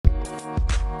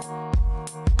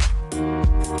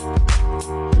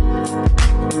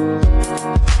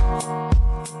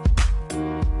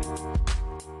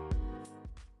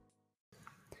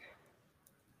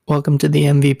Welcome to the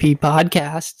MVP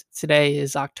podcast. Today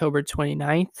is October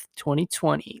 29th,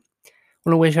 2020. I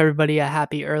want to wish everybody a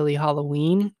happy early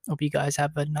Halloween. Hope you guys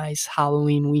have a nice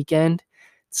Halloween weekend.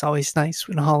 It's always nice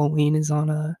when Halloween is on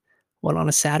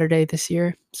a Saturday this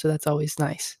year, so that's always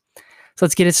nice. So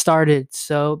let's get it started.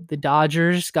 So the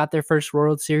Dodgers got their first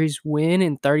World Series win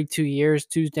in 32 years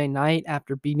Tuesday night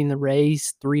after beating the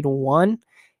Rays 3-1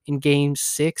 in Game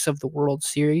 6 of the World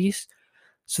Series.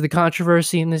 So the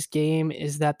controversy in this game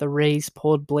is that the Rays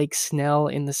pulled Blake Snell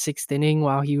in the sixth inning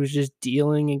while he was just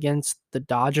dealing against the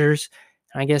Dodgers.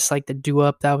 And I guess like the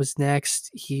do-up that was next,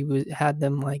 he had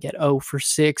them like at 0 for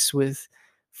 6 with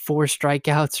 4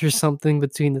 strikeouts or something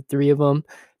between the three of them.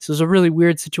 So it was a really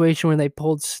weird situation when they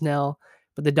pulled Snell,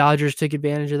 but the Dodgers took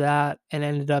advantage of that and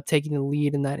ended up taking the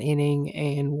lead in that inning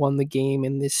and won the game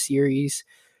in this series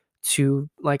to,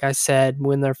 like I said,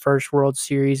 win their first World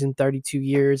Series in 32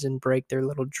 years and break their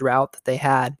little drought that they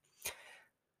had.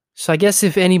 So I guess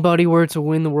if anybody were to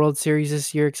win the World Series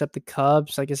this year except the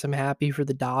Cubs, I guess I'm happy for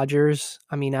the Dodgers.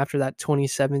 I mean, after that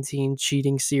 2017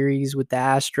 cheating series with the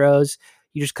Astros,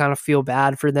 you just kind of feel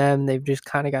bad for them. They've just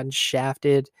kind of gotten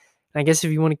shafted. And I guess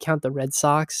if you want to count the Red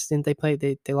Sox, didn't they play?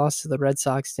 They lost to the Red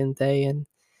Sox, didn't they? And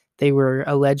they were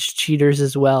alleged cheaters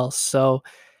as well. So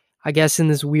I guess in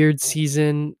this weird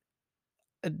season,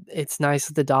 it's nice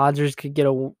that the Dodgers could get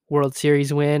a World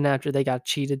Series win after they got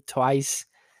cheated twice.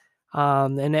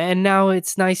 And now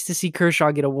it's nice to see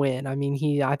Kershaw get a win. I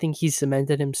mean, I think he's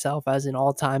cemented himself as an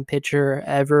all-time pitcher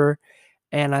ever,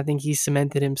 and I think he's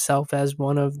cemented himself as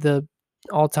one of the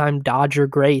all-time Dodger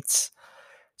greats.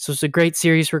 So it's a great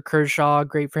series for Kershaw.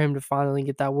 Great for him to finally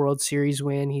get that World Series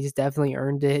win. He's definitely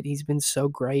earned it. He's been so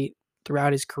great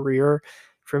throughout his career.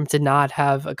 For him to not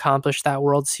have accomplished that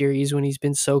World Series when he's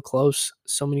been so close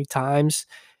so many times,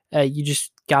 you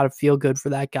just got to feel good for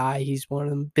that guy. He's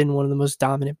been one of the most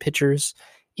dominant pitchers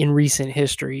in recent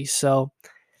history. So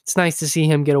it's nice to see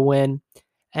him get a win.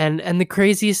 And the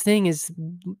craziest thing is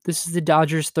this is the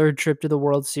Dodgers' third trip to the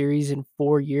World Series in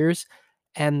 4 years.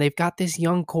 And they've got this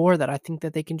young core that I think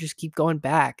that they can just keep going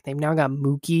back. They've now got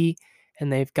Mookie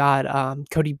and they've got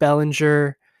Cody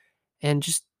Bellinger and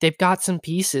just they've got some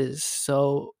pieces.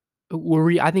 So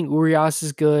I think Urias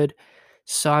is good.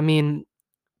 So I mean,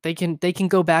 they can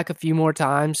go back a few more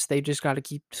times. They just got to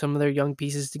keep some of their young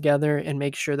pieces together and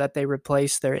make sure that they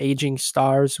replace their aging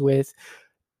stars with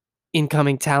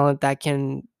incoming talent that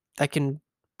can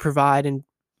provide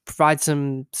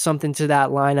something to that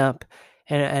lineup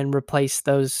and replace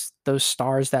those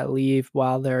stars that leave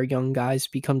while their young guys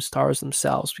become stars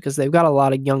themselves, because they've got a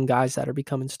lot of young guys that are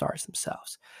becoming stars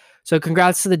themselves. So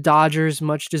congrats to the Dodgers,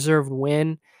 much deserved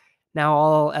win. Now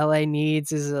all LA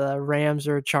needs is a Rams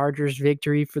or a Chargers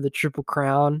victory for the Triple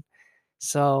Crown.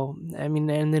 So, I mean,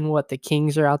 and then what? The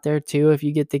Kings are out there too. If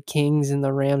you get the Kings and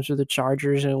the Rams or the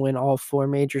Chargers and win all 4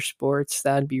 major sports,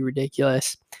 that'd be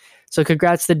ridiculous. So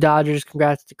congrats to the Dodgers.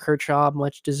 Congrats to Kershaw.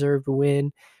 Much deserved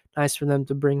win. Nice for them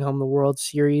to bring home the World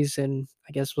Series. And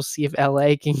I guess we'll see if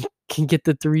LA can get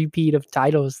the three-peat of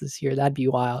titles this year. That'd be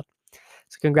wild.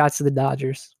 So congrats to the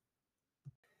Dodgers.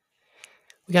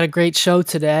 We got a great show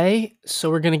today. So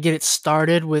we're going to get it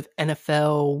started with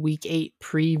NFL Week 8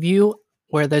 preview,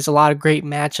 where there's a lot of great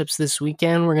matchups this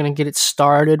weekend. We're going to get it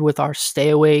started with my stay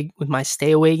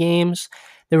away games.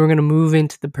 Then we're going to move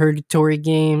into the purgatory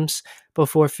games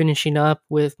before finishing up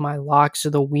with my locks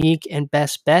of the week and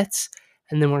best bets.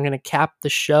 And then we're going to cap the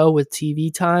show with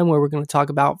TV time, where we're going to talk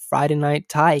about Friday night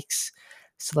Tykes.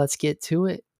 So let's get to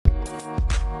it.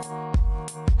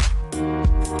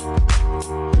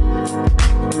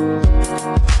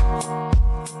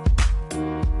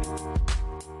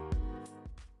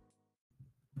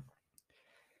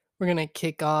 We're going to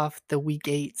kick off the Week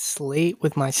 8 slate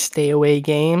with my stay away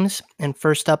games. And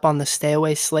first up on the stay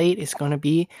away slate is going to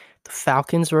be the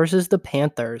Falcons versus the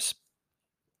Panthers.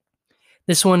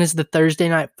 This one is the Thursday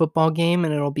night football game,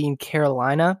 and it'll be in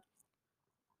Carolina.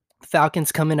 The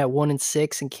Falcons come in at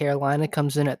 1-6, and Carolina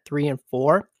comes in at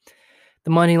 3-4.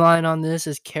 The money line on this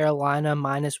is Carolina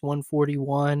minus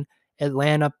 141,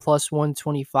 Atlanta plus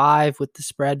 125, with the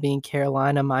spread being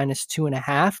Carolina minus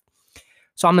 2.5.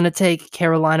 So I'm going to take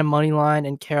Carolina money line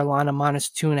and Carolina minus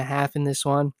 2.5 in this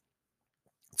one.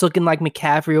 It's looking like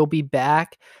McCaffrey will be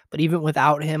back, but even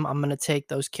without him, I'm going to take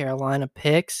those Carolina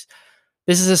picks.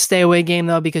 This is a stay away game,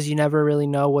 though, because you never really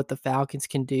know what the Falcons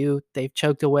can do. They've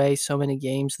choked away so many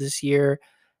games this year,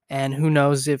 and who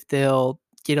knows if they'll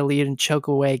get a lead and choke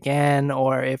away again,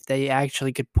 or if they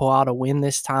actually could pull out a win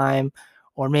this time,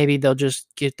 or maybe they'll just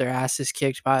get their asses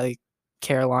kicked by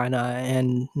Carolina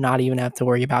and not even have to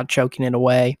worry about choking it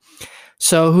away.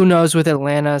 So who knows with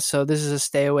Atlanta. So this is a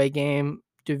stay away game.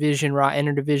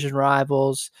 interdivision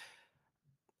rivals,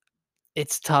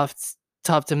 it's tough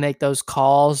to make those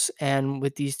calls. And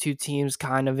with these two teams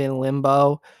kind of in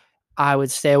limbo, I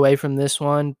would stay away from this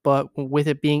one. But with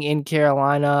it being in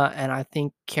Carolina, and I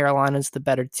think Carolina's the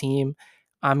better team,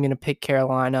 I'm going to pick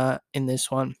Carolina in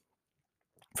this one.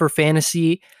 For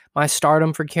fantasy, my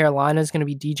stardom for Carolina is going to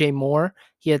be DJ Moore.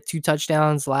 He had 2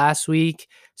 touchdowns last week,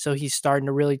 so he's starting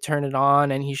to really turn it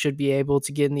on, and he should be able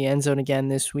to get in the end zone again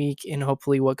this week in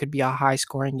hopefully what could be a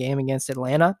high-scoring game against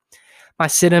Atlanta. My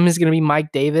sit-em is going to be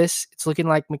Mike Davis. It's looking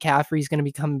like McCaffrey's going to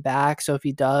be coming back, so if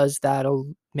he does,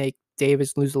 that'll make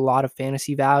Davis lose a lot of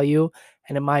fantasy value,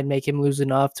 and it might make him lose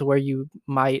enough to where you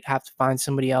might have to find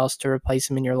somebody else to replace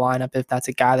him in your lineup if that's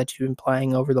a guy that you've been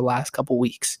playing over the last couple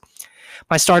weeks.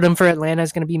 My stardom for Atlanta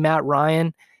is going to be Matt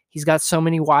Ryan. He's got so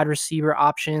many wide receiver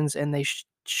options, and they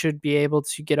should be able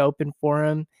to get open for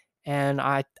him. And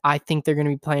I think they're going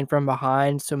to be playing from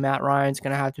behind, so Matt Ryan's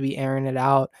going to have to be airing it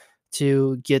out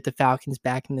to get the Falcons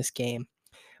back in this game.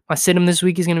 My sit-em this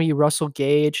week is going to be Russell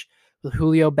Gage with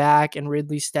Julio back and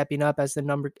Ridley stepping up as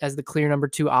the clear number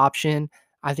 2 option.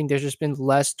 I think there's just been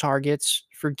less targets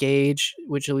for Gage,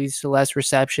 which leads to less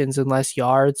receptions and less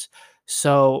yards.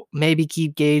 So maybe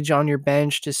keep Gage on your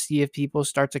bench to see if people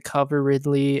start to cover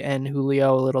Ridley and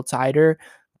Julio a little tighter.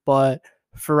 But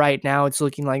for right now, it's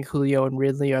looking like Julio and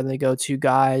Ridley are the go-to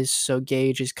guys. So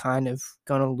Gage is kind of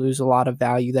going to lose a lot of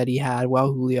value that he had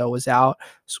while Julio was out.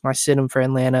 So my sit-em for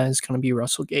Atlanta is going to be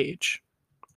Russell Gage.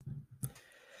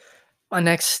 My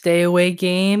next stay away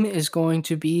game is going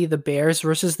to be the Bears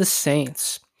versus the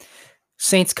Saints.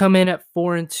 Saints come in at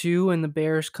 4-2 and the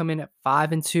Bears come in at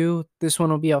 5-2. This one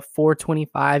will be a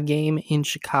 425 game in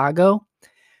Chicago.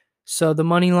 So the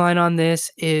money line on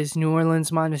this is New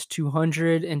Orleans minus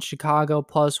 200 and Chicago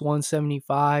plus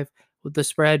 175, with the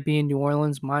spread being New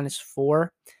Orleans minus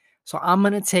 4. So I'm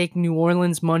going to take New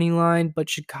Orleans money line, but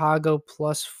Chicago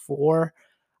plus 4.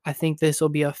 I think this will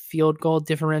be a field goal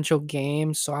differential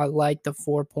game, so I like the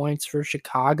 4 points for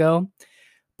Chicago.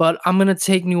 But I'm going to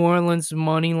take New Orleans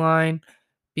money line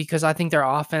because I think their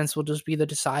offense will just be the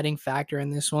deciding factor in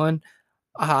this one.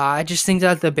 I just think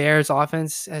that the Bears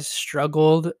offense has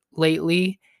struggled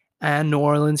lately, and New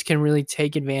Orleans can really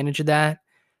take advantage of that.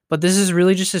 But this is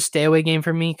really just a stay away game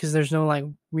for me because there's no like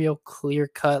real clear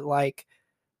cut like,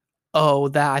 oh,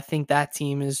 that I think that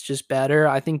team is just better.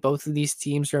 I think both of these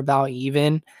teams are about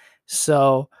even.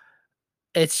 So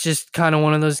it's just kind of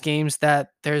one of those games that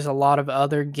there's a lot of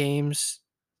other games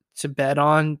to bet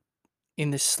on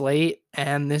in the slate,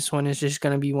 and this one is just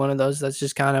going to be one of those that's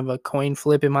just kind of a coin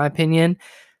flip in my opinion.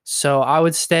 So I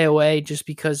would stay away just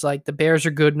because like the Bears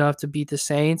are good enough to beat the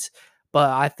Saints, but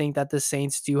I think that the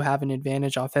Saints do have an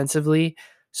advantage offensively.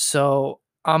 So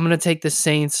I'm going to take the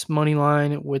Saints money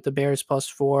line with the Bears plus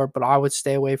 4, but I would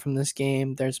stay away from this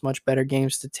game. There's much better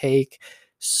games to take.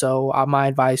 So my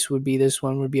advice would be this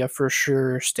one would be a for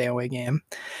sure stay away game.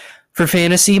 For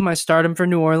fantasy, my stardom for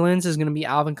New Orleans is going to be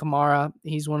Alvin Kamara.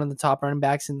 He's one of the top running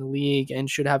backs in the league and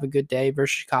should have a good day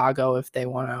versus Chicago if they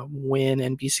want to win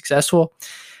and be successful.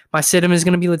 My sit-em is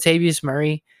going to be Latavius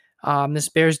Murray. This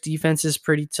Bears defense is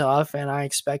pretty tough, and I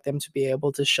expect them to be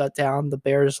able to shut down the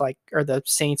the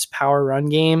Saints power run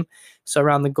game. So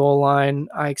around the goal line,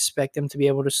 I expect them to be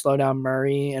able to slow down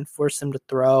Murray and force them to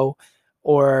throw,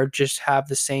 or just have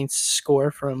the Saints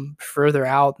score from further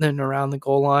out than around the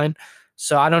goal line.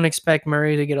 So I don't expect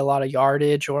Murray to get a lot of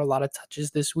yardage or a lot of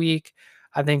touches this week.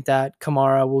 I think that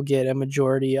Kamara will get a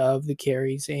majority of the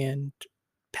carries and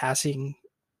passing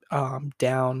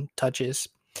down touches.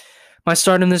 My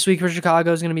stardom this week for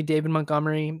Chicago is going to be David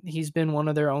Montgomery. He's been one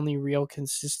of their only real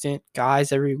consistent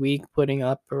guys every week, putting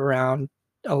up around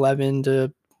 11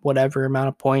 to whatever amount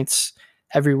of points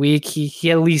every week.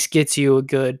 He at least gets you a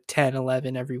good 10,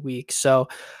 11 every week. So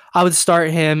I would start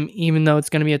him, even though it's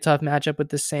going to be a tough matchup with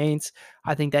the Saints.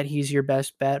 I think that he's your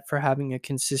best bet for having a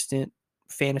consistent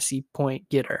fantasy point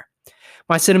getter.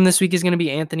 My sit-em this week is going to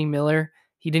be Anthony Miller.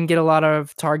 He didn't get a lot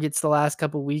of targets the last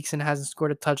couple of weeks and hasn't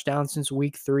scored a touchdown since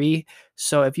week 3.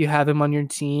 So if you have him on your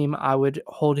team, I would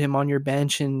hold him on your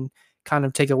bench and kind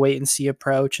of take a wait and see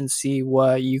approach and see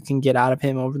what you can get out of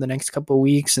him over the next couple of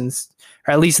weeks, or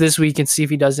at least this week, and see if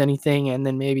he does anything, and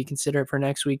then maybe consider it for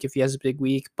next week if he has a big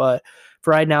week. But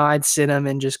for right now, I'd sit him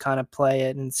and just kind of play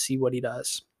it and see what he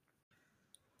does.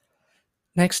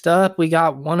 Next up, we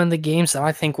got one of the games that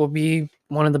I think will be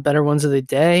one of the better ones of the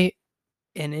day,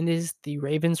 and it is the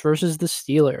Ravens versus the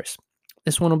Steelers.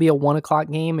 This one will be a 1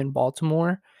 o'clock game in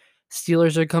Baltimore.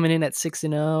 Steelers are coming in at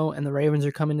 6-0, and the Ravens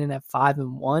are coming in at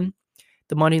 5-1.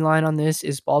 The money line on this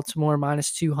is Baltimore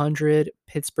minus 200,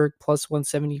 Pittsburgh plus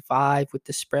 175, with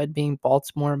the spread being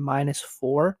Baltimore minus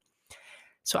 4.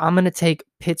 So I'm going to take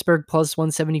Pittsburgh plus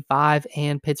 175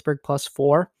 and Pittsburgh plus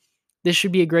 4. This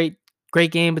should be a great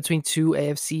game between two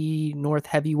AFC North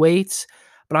heavyweights,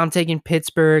 but I'm taking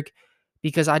Pittsburgh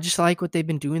because I just like what they've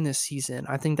been doing this season.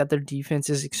 I think that their defense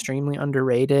is extremely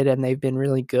underrated and they've been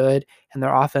really good, and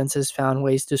their offense has found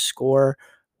ways to score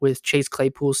with Chase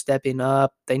Claypool stepping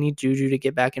up. They need Juju to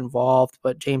get back involved,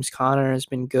 but James Conner has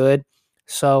been good.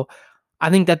 So I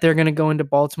think that they're going to go into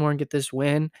Baltimore and get this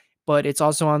win, but it's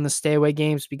also on the stay away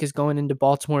games because going into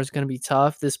Baltimore is going to be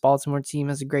tough. This Baltimore team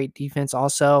has a great defense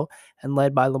also, and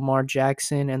led by Lamar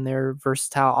Jackson and their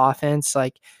versatile offense.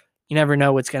 Like, you never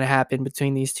know what's going to happen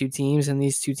between these two teams, and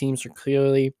these two teams are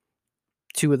clearly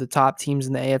two of the top teams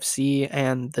in the AFC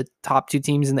and the top two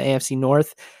teams in the AFC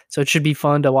North. So it should be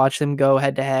fun to watch them go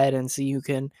head to head and see who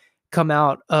can come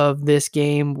out of this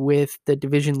game with the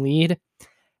division lead.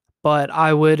 But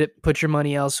I would put your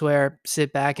money elsewhere,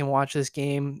 sit back and watch this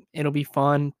game. It'll be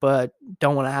fun, but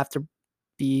don't want to have to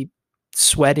be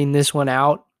sweating this one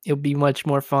out. It'll be much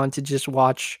more fun to just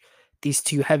watch these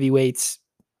two heavyweights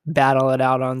battle it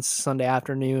out on Sunday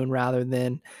afternoon rather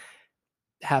than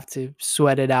have to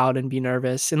sweat it out and be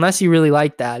nervous. Unless you really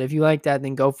like that. If you like that,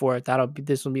 then go for it.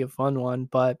 This will be a fun one.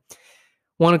 But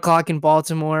 1:00 in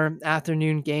Baltimore,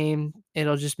 afternoon game.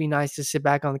 It'll just be nice to sit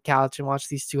back on the couch and watch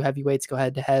these two heavyweights go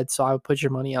head to head. So I would put your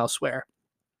money elsewhere.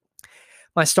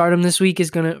 My stardom this week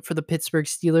for the Pittsburgh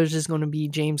Steelers is going to be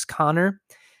James Conner.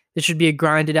 This should be a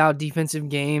grinded out defensive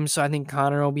game. So I think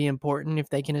Conner will be important. If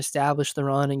they can establish the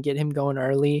run and get him going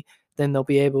early, then they'll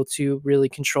be able to really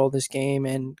control this game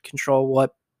and control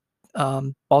what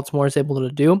Baltimore is able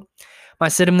to do. My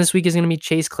sit-em this week is going to be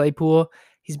Chase Claypool.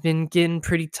 He's been getting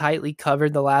pretty tightly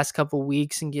covered the last couple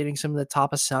weeks and getting some of the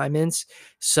top assignments.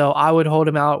 So I would hold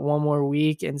him out one more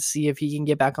week and see if he can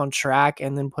get back on track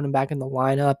and then put him back in the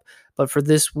lineup. But for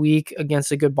this week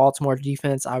against a good Baltimore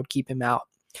defense, I would keep him out.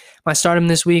 My stardom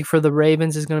this week for the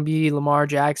Ravens is going to be Lamar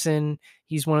Jackson.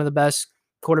 He's one of the best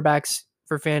quarterbacks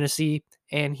for fantasy,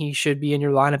 and he should be in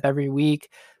your lineup every week.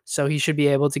 So he should be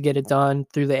able to get it done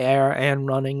through the air and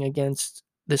running against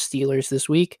the Steelers this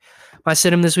week. My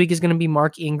sit-em this week is going to be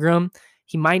Mark Ingram.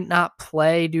 He might not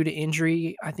play due to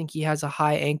injury. I think he has a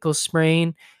high ankle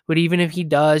sprain. But even if he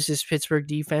does, this Pittsburgh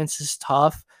defense is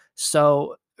tough.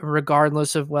 So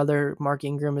regardless of whether Mark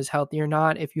Ingram is healthy or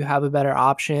not, if you have a better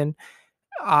option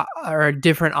or a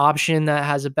different option that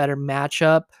has a better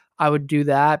matchup, I would do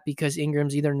that because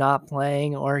Ingram's either not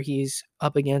playing or he's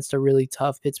up against a really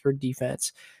tough Pittsburgh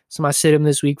defense. So my sit-em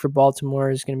this week for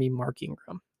Baltimore is going to be Mark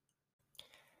Ingram.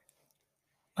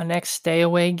 My next stay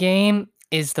away game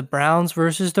is the Browns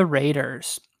versus the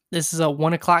Raiders. This is a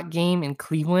 1:00 game in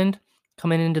Cleveland.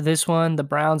 Coming into this one, the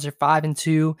Browns are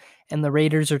 5-2 and the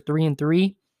Raiders are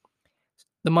 3-3.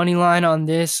 The money line on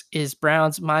this is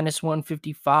Browns minus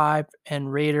 155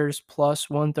 and Raiders plus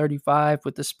 135,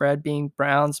 with the spread being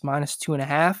Browns minus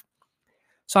 2.5.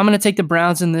 So I'm going to take the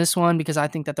Browns in this one because I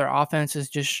think that their offense has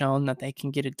just shown that they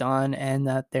can get it done and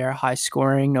that they're high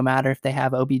scoring no matter if they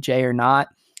have OBJ or not.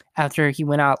 After he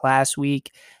went out last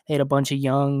week, they had a bunch of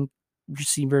young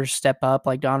receivers step up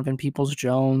like Donovan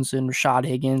Peoples-Jones and Rashad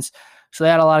Higgins. So they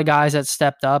had a lot of guys that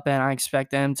stepped up, and I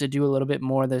expect them to do a little bit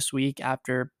more this week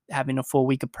after having a full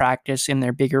week of practice in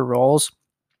their bigger roles.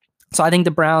 So I think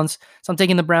I'm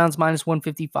taking the Browns minus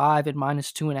 155 and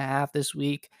minus 2.5 this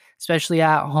week, especially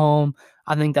at home.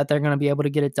 I think that they're going to be able to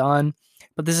get it done.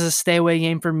 But this is a stay away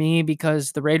game for me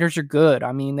because the Raiders are good.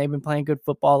 I mean, they've been playing good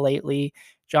football lately.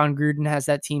 John Gruden has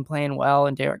that team playing well,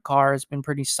 and Derek Carr has been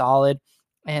pretty solid,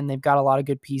 and they've got a lot of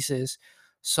good pieces.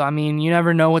 So, I mean, you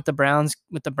never know with the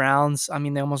Browns. I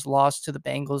mean, they almost lost to the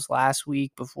Bengals last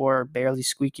week before barely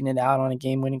squeaking it out on a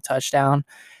game-winning touchdown.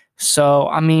 So,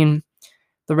 I mean,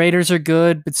 the Raiders are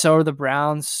good, but so are the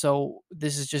Browns. So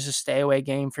this is just a stay away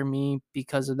game for me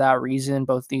because of that reason.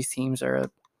 Both these teams are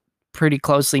pretty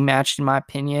closely matched in my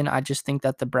opinion. I just think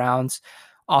that the Browns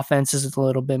offense is a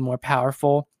little bit more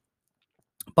powerful.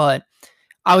 But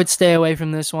I would stay away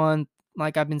from this one.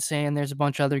 Like I've been saying, there's a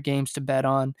bunch of other games to bet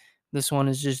on. This one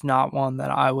is just not one that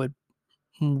I would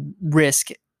risk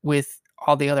with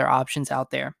all the other options out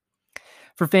there.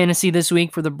 For fantasy this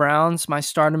week for the Browns, my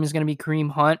stardom is going to be Kareem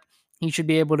Hunt. He should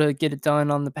be able to get it done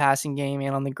on the passing game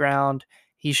and on the ground.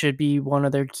 He should be one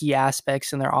of their key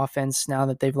aspects in their offense now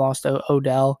that they've lost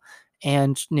Odell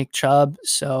and Nick Chubb.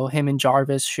 So him and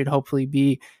Jarvis should hopefully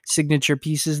be signature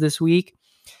pieces this week.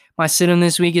 My sit-in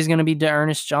this week is going to be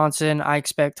D'Ernest Johnson. I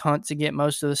expect Hunt to get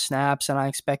most of the snaps, and I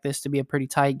expect this to be a pretty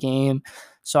tight game.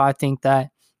 So I think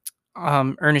that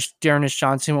D'Ernest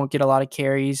Johnson won't get a lot of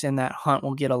carries, and that Hunt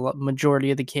will get a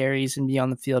majority of the carries and be on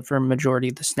the field for a majority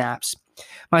of the snaps.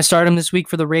 My stardom this week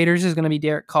for the Raiders is going to be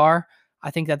Derek Carr.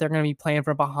 I think that they're going to be playing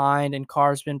from behind, and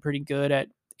Carr's been pretty good at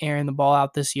airing the ball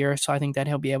out this year. So I think that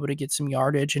he'll be able to get some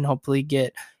yardage and hopefully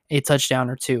get a touchdown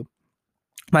or two.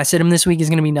 My sit-em this week is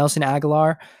going to be Nelson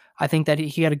Aguilar. I think that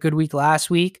he had a good week last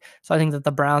week, so I think that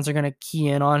the Browns are going to key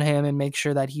in on him and make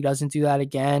sure that he doesn't do that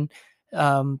again.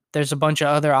 There's a bunch of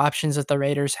other options that the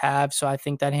Raiders have, so I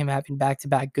think that him having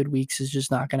back-to-back good weeks is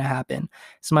just not going to happen.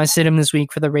 So my sit-em this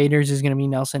week for the Raiders is going to be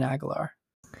Nelson Aguilar.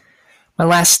 My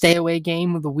last stay-away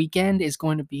game of the weekend is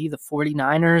going to be the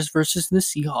 49ers versus the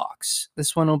Seahawks.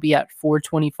 This one will be at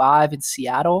 4:25 in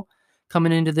Seattle.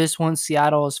 Coming into this one,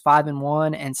 Seattle is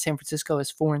 5-1 and San Francisco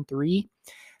is 4-3.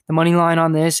 The money line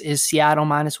on this is Seattle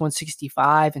minus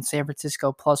 165 and San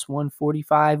Francisco plus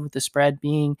 145, with the spread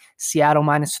being Seattle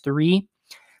minus 3.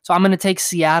 So I'm going to take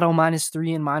Seattle minus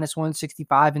 3 and minus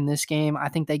 165 in this game. I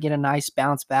think they get a nice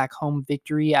bounce back home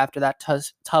victory after that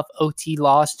tough OT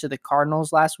loss to the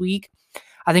Cardinals last week.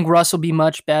 I think Russ will be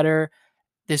much better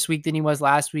this week than he was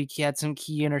last week. He had some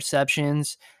key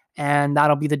interceptions, and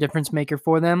that'll be the difference maker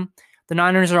for them. The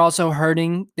Niners are also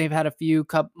hurting. They've had a few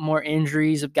more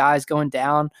injuries of guys going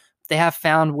down. They have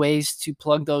found ways to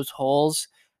plug those holes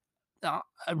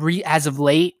as of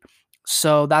late.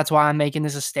 So that's why I'm making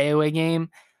this a stay away game.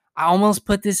 I almost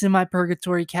put this in my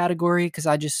purgatory category because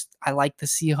I like the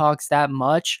Seahawks that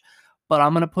much, but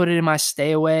I'm going to put it in my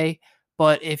stay away.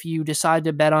 But if you decide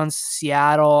to bet on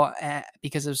Seattle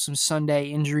because of some Sunday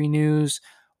injury news,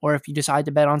 or if you decide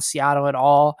to bet on Seattle at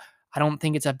all, I don't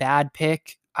think it's a bad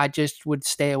pick. I just would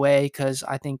stay away because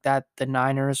I think that the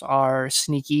Niners are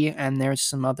sneaky and there's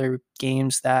some other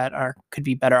games that could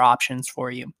be better options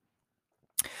for you.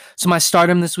 So my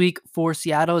stardom this week for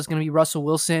Seattle is going to be Russell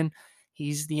Wilson.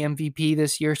 He's the MVP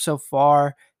this year so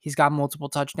far. He's got multiple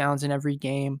touchdowns in every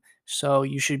game, so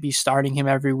you should be starting him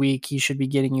every week. He should be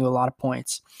getting you a lot of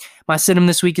points. My sit-em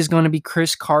this week is going to be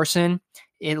Chris Carson.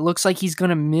 It looks like he's going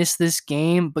to miss this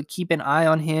game, but keep an eye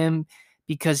on him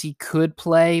because he could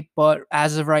play. But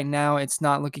as of right now, it's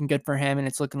not looking good for him, and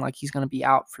it's looking like he's going to be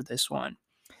out for this one.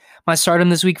 My stardom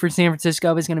this week for San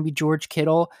Francisco is going to be George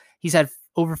Kittle. He's had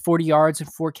over 40 yards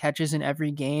and 4 catches in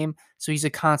every game, so he's a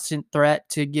constant threat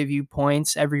to give you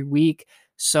points every week.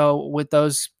 So with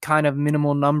those kind of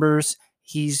minimal numbers,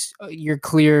 he's your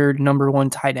clear number 1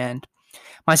 tight end.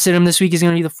 My sit-em this week is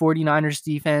going to be the 49ers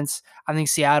defense. I think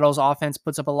Seattle's offense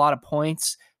puts up a lot of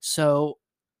points, so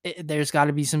there's got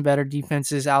to be some better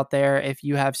defenses out there. If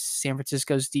you have San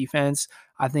Francisco's defense,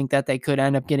 I think that they could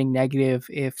end up getting negative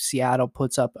if Seattle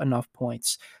puts up enough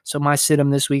points. So my sit-em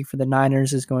this week for the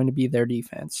Niners is going to be their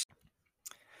defense.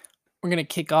 We're going to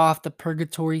kick off the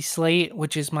purgatory slate,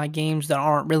 which is my games that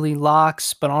aren't really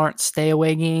locks but aren't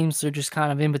stay-away games. They're just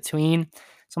kind of in between.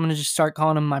 So I'm going to just start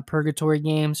calling them my purgatory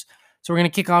games. So we're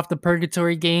going to kick off the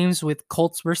purgatory games with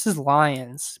Colts versus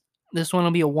Lions. This one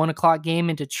will be a 1 o'clock game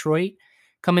in Detroit.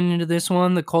 Coming into this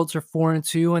one, the Colts are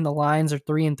 4-2 and the Lions are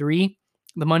 3-3.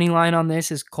 The money line on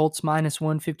this is Colts minus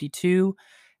 152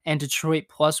 and Detroit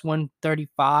plus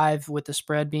 135, with the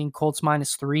spread being Colts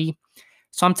minus 3.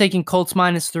 So I'm taking Colts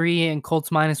minus 3 and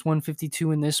Colts minus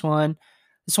 152 in this one.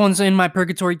 This one's in my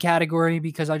purgatory category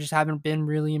because I just haven't been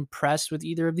really impressed with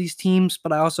either of these teams,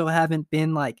 but I also haven't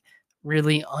been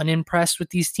really unimpressed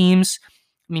with these teams.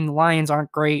 I mean, the Lions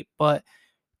aren't great, but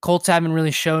Colts haven't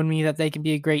really shown me that they can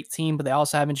be a great team, but they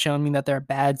also haven't shown me that they're a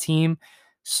bad team.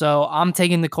 So I'm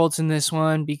taking the Colts in this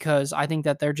one because I think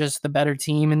that they're just the better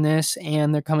team in this,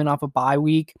 and they're coming off a bye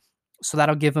week. So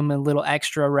that'll give them a little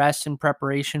extra rest and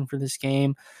preparation for this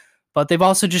game. But they've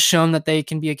also just shown that they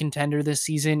can be a contender this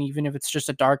season, even if it's just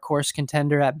a dark horse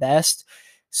contender at best.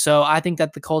 So I think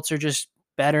that the Colts are just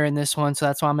better in this one. So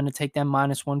that's why I'm going to take them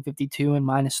minus 152 and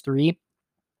minus 3.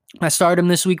 My stardom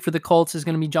this week for the Colts is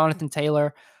going to be Jonathan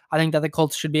Taylor. I think that the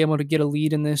Colts should be able to get a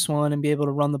lead in this one and be able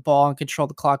to run the ball and control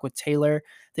the clock with Taylor.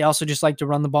 They also just like to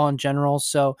run the ball in general,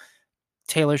 so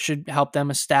Taylor should help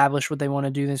them establish what they want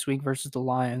to do this week versus the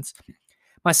Lions.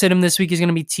 My sit-em this week is going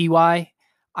to be T.Y.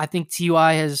 I think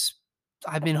T.Y.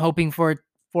 I've been hoping for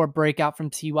a breakout from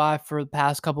T.Y. for the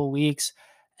past couple of weeks,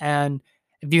 and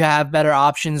if you have better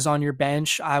options on your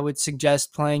bench, I would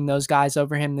suggest playing those guys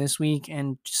over him this week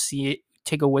and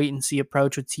take a wait-and-see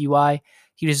approach with T.Y.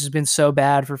 He just has been so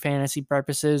bad for fantasy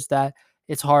purposes that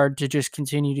it's hard to just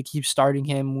continue to keep starting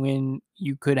him when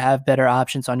you could have better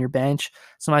options on your bench.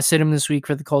 So my sit-em this week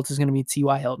for the Colts is going to be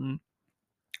T.Y. Hilton.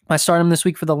 My stardom this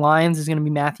week for the Lions is going to be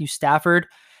Matthew Stafford.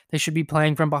 They should be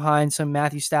playing from behind, so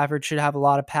Matthew Stafford should have a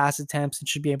lot of pass attempts and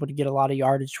should be able to get a lot of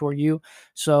yardage for you.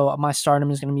 So my stardom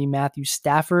is going to be Matthew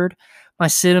Stafford. My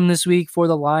sit-em this week for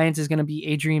the Lions is going to be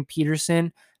Adrian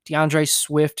Peterson. DeAndre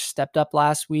Swift stepped up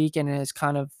last week and has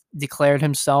kind of declared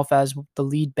himself as the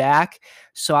lead back.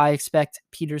 So I expect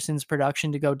Peterson's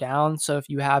production to go down. So if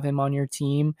you have him on your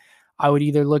team, I would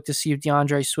either look to see if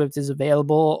DeAndre Swift is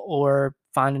available or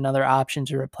find another option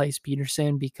to replace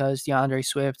Peterson, because DeAndre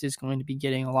Swift is going to be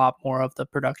getting a lot more of the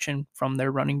production from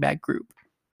their running back group.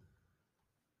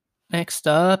 Next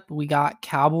up, we got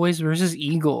Cowboys versus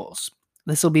Eagles.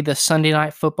 This will be the Sunday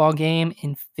night football game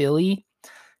in Philly.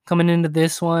 Coming into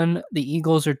this one, the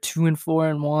Eagles are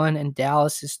 2-4-1, and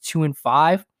Dallas is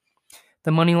 2-5.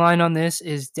 The money line on this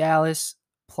is Dallas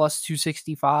plus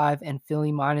 265 and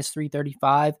Philly minus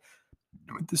 335,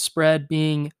 with the spread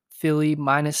being Philly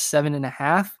minus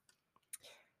 7.5.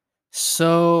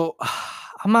 So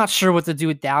I'm not sure what to do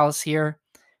with Dallas here.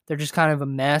 They're just kind of a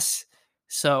mess.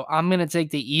 So I'm going to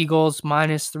take the Eagles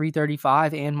minus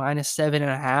 335 and minus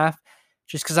 7.5,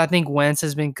 just because I think Wentz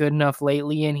has been good enough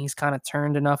lately and he's kind of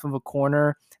turned enough of a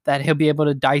corner that he'll be able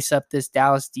to dice up this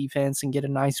Dallas defense and get a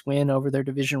nice win over their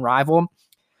division rival.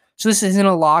 So this isn't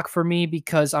a lock for me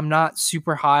because I'm not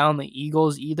super high on the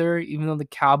Eagles either, even though the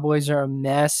Cowboys are a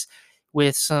mess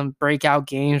with some breakout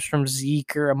games from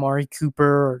Zeke or Amari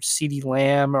Cooper or CeeDee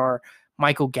Lamb or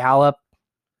Michael Gallup.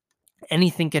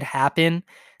 Anything could happen.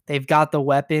 They've got the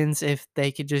weapons. If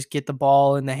they could just get the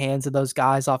ball in the hands of those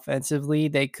guys offensively,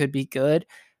 they could be good.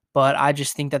 But I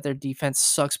just think that their defense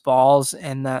sucks balls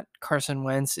and that Carson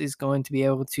Wentz is going to be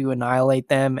able to annihilate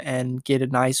them and get a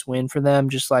nice win for them,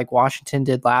 just like Washington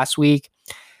did last week.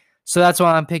 So that's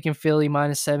why I'm picking Philly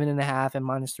minus 7.5 and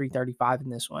minus 335 in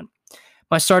this one.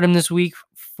 My stardom this week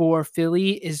for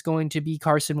Philly is going to be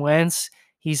Carson Wentz.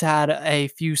 He's had a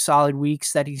few solid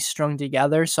weeks that he's strung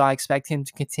together, so I expect him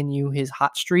to continue his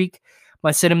hot streak.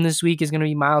 My sit-em this week is going to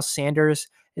be Miles Sanders.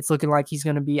 It's looking like he's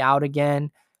going to be out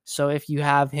again. So if you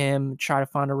have him, try to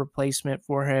find a replacement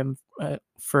for him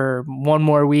for one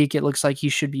more week. It looks like he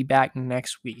should be back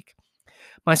next week.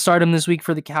 My stardom this week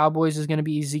for the Cowboys is going to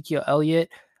be Ezekiel Elliott.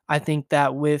 I think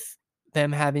that with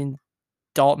them having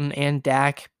Dalton and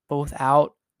Dak both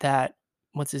out, that,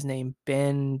 what's his name,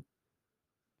 Ben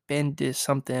did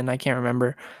something, I can't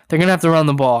remember. They're going to have to run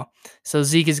the ball. So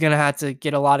Zeke is going to have to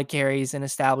get a lot of carries and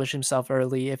establish himself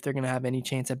early if they're going to have any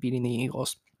chance at beating the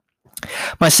Eagles.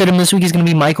 My sit-em this week is going to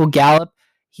be Michael Gallup.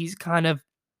 He's kind of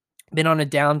been on a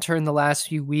downturn the last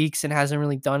few weeks and hasn't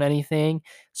really done anything.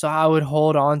 So I would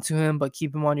hold on to him, but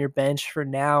keep him on your bench for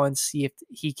now and see if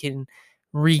he can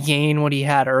regain what he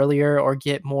had earlier or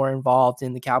get more involved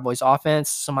in the Cowboys offense.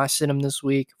 So my sit-em this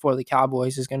week for the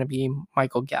Cowboys is going to be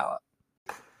Michael Gallup.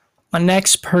 My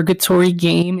next purgatory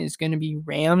game is going to be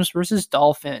Rams versus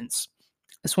Dolphins.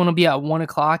 This one will be at 1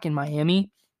 o'clock in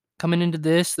Miami. Coming into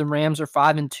this, the Rams are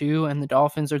 5-2 and the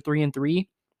Dolphins are 3-3.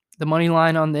 The money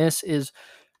line on this is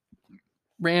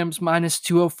Rams minus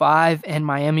 205 and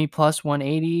Miami plus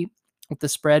 180, with the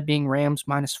spread being Rams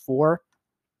minus 4.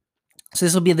 So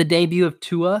this will be the debut of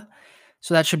Tua.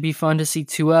 So that should be fun to see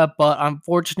Tua, but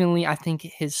unfortunately, I think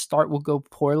his start will go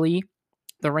poorly.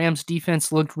 The Rams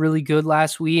defense looked really good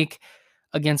last week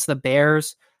against the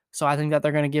Bears, so I think that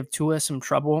they're going to give Tua some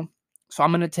trouble. So I'm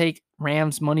going to take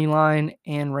Rams money line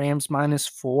and Rams minus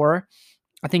 4.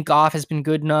 I think Goff has been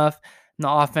good enough, and the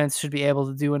offense should be able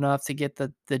to do enough to get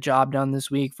the job done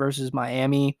this week versus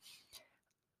Miami.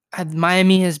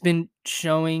 Miami has been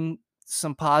showing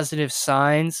some positive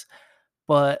signs,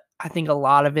 but I think a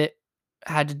lot of it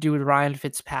had to do with Ryan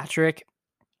Fitzpatrick.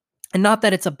 And not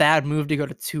that it's a bad move to go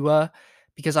to Tua,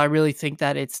 because I really think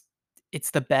that it's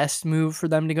the best move for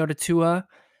them to go to Tua.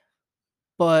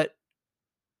 But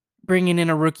bringing in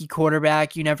a rookie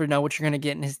quarterback, you never know what you're going to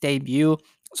get in his debut.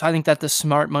 So I think that the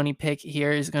smart money pick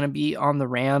here is going to be on the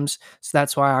Rams. So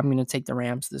that's why I'm going to take the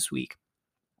Rams this week.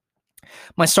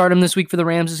 My stardom this week for the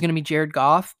Rams is going to be Jared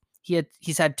Goff.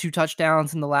 He's had 2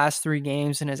 touchdowns in the last 3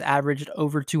 games and has averaged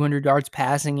over 200 yards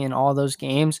passing in all those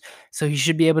games. So he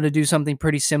should be able to do something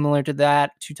pretty similar to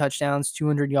that. 2 touchdowns,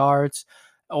 200 yards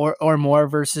or more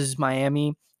versus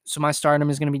Miami. So my stardom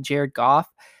is going to be Jared Goff.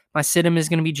 My sit-em is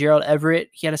going to be Gerald Everett.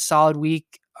 He had a solid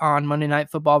week on Monday Night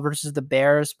Football versus the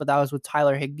Bears, but that was with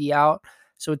Tyler Higbee out.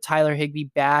 So with Tyler Higbee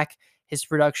back, his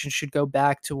production should go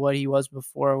back to what he was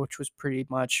before, which was pretty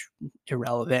much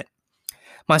irrelevant.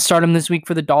 My stardom this week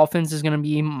for the Dolphins is going to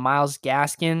be Myles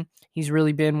Gaskin. He's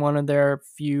really been one of their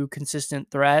few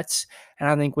consistent threats. And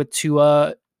I think with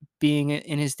Tua being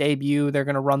in his debut, they're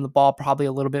going to run the ball probably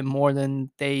a little bit more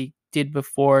than they did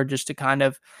before, just to kind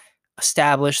of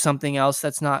establish something else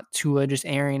that's not Tua just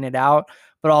airing it out.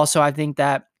 But also I think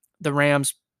that the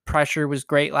Rams' pressure was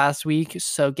great last week,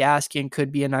 so Gaskin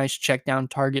could be a nice check down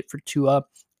target for Tua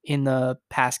in the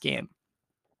pass game.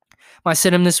 My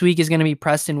sit-em this week is going to be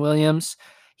Preston Williams.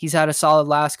 He's had a solid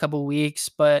last couple weeks,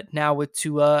 but now with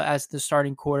Tua as the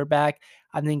starting quarterback,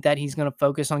 I think that he's going to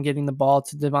focus on getting the ball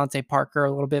to Devontae Parker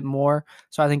a little bit more.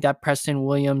 So I think that Preston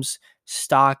Williams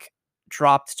stock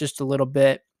dropped just a little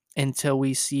bit until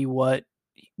we see what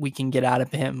we can get out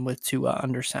of him with Tua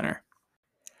under center.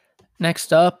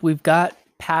 Next up, we've got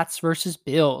Pats versus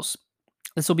Bills.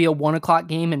 This will be a 1:00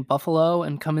 game in Buffalo,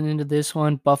 and coming into this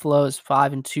one, Buffalo is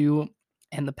 5-2,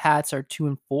 and the Pats are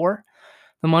 2-4.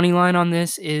 The money line on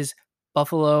this is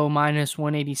Buffalo minus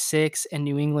 186 and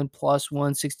New England plus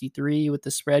 163, with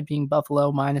the spread being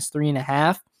Buffalo minus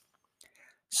 3.5.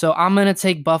 So I'm going to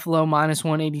take Buffalo minus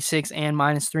 186 and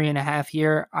minus 3.5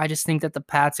 here. I just think that the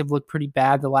Pats have looked pretty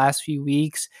bad the last few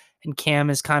weeks, and Cam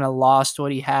has kind of lost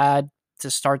what he had to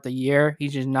start the year.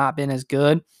 He's just not been as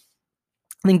good.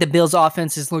 I think the Bills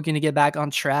offense is looking to get back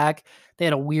on track. They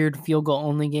had a weird field goal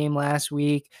only game last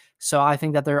week. So I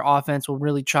think that their offense will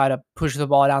really try to push the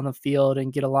ball down the field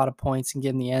and get a lot of points and get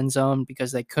in the end zone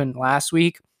because they couldn't last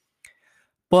week.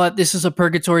 But this is a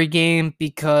purgatory game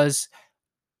because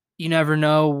you never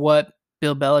know what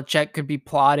Bill Belichick could be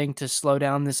plotting to slow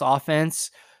down this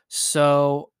offense.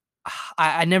 So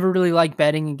I never really like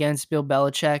betting against Bill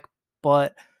Belichick,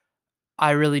 but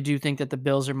I really do think that the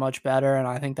Bills are much better, and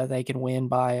I think that they can win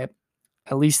by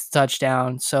at least a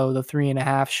touchdown. So the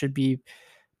 3.5 should be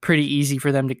pretty easy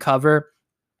for them to cover.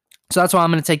 So that's why I'm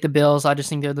going to take the Bills. I just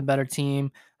think they're the better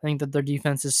team. I think that their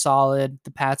defense is solid.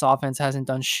 The Pats offense hasn't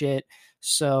done shit.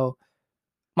 So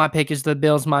my pick is the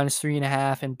Bills minus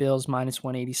 3.5 and Bills minus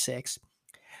 186.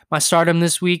 My stardom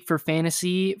this week for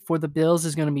fantasy for the Bills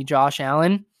is going to be Josh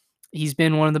Allen. He's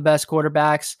been one of the best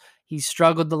quarterbacks. He's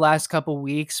struggled the last couple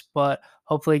weeks, but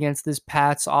hopefully against this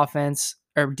Pats offense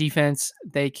or defense,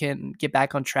 they can get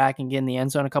back on track and get in the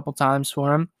end zone a couple times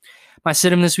for him. My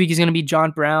sit-em this week is going to be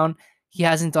John Brown. He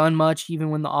hasn't done much even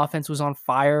when the offense was on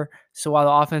fire. So while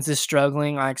the offense is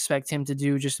struggling, I expect him to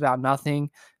do just about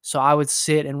nothing. So I would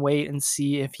sit and wait and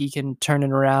see if he can turn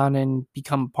it around and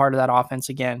become part of that offense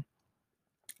again.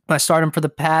 My stardom for the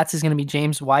Pats is going to be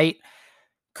James White.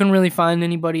 Couldn't really find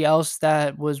anybody else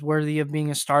that was worthy of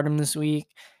being a stardom this week,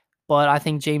 but I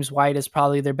think James White is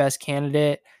probably their best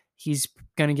candidate. He's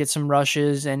going to get some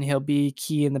rushes, and he'll be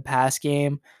key in the pass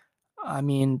game. I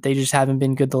mean, they just haven't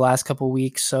been good the last couple of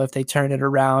weeks, so if they turn it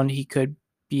around, he could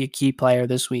be a key player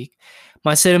this week.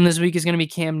 My sit-em this week is going to be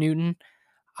Cam Newton.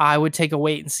 I would take a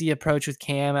wait-and-see approach with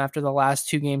Cam after the last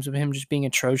 2 games of him just being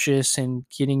atrocious and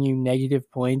getting you negative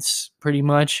points pretty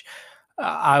much.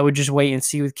 I would just wait and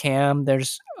see with Cam.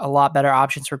 There's a lot better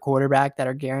options for quarterback that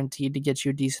are guaranteed to get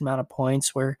you a decent amount of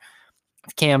points, where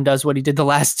if Cam does what he did the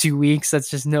last 2 weeks,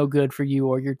 that's just no good for you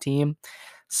or your team.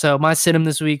 So my sit-em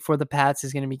this week for the Pats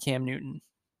is going to be Cam Newton.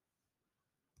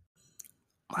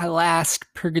 My last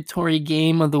purgatory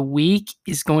game of the week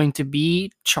is going to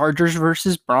be Chargers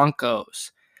versus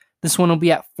Broncos. This one will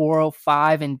be at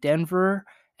 4:05 in Denver,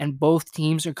 and both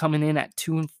teams are coming in at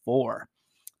 2-4.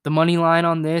 The money line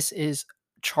on this is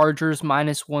Chargers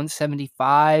minus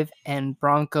 175 and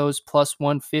Broncos plus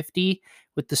 150,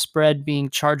 with the spread being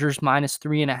Chargers minus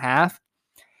 3.5.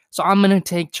 So I'm going to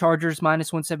take Chargers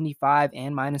minus 175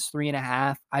 and minus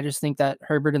 3.5. I just think that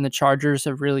Herbert and the Chargers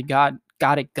have really got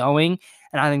it going,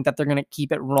 and I think that they're going to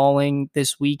keep it rolling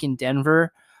this week in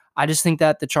Denver. I just think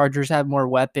that the Chargers have more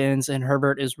weapons, and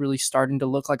Herbert is really starting to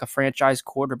look like a franchise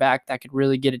quarterback that could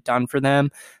really get it done for them.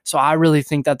 So I really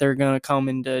think that they're going to come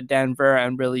into Denver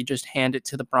and really just hand it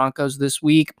to the Broncos this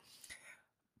week.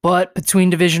 But between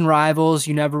division rivals,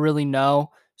 you never really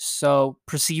know. So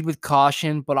proceed with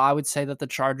caution, but I would say that the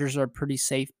Chargers are a pretty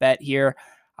safe bet here.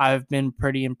 I've been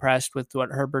pretty impressed with what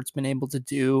Herbert's been able to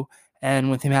do, and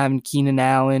with him having Keenan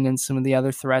Allen and some of the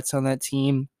other threats on that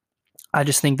team, I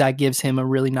just think that gives him a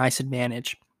really nice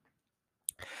advantage.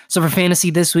 So for fantasy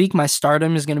this week, my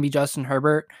stardom is going to be Justin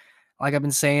Herbert. Like I've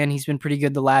been saying, he's been pretty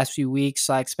good the last few weeks,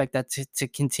 so I expect that to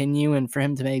continue and for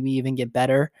him to maybe even get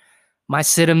better. My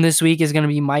sit-em this week is going to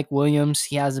be Mike Williams.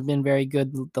 He hasn't been very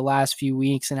good the last few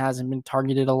weeks and hasn't been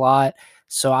targeted a lot,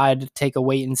 so I'd take a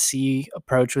wait-and-see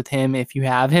approach with him if you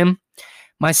have him.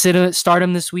 My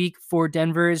stardom this week for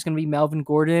Denver is going to be Melvin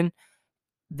Gordon.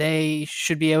 They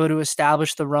should be able to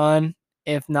establish the run.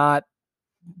 If not,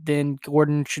 then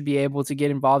Gordon should be able to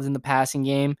get involved in the passing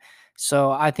game.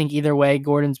 So I think either way,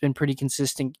 Gordon's been pretty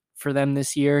consistent for them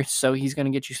this year, so he's going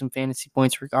to get you some fantasy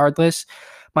points regardless.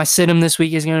 My sit-em this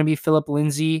week is going to be Phillip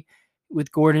Lindsay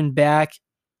with Gordon back.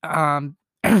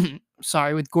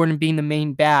 With Gordon being the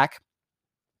main back,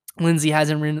 Lindsay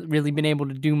hasn't really been able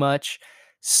to do much.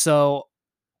 So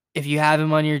if you have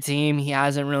him on your team, he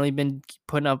hasn't really been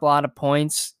putting up a lot of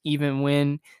points, even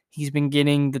when he's been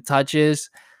getting the touches.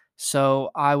 So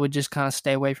I would just kind of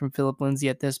stay away from Phillip Lindsay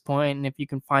at this point. And if you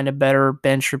can find a better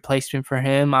bench replacement for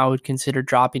him, I would consider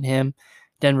dropping him.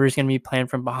 Denver is going to be playing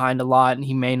from behind a lot, and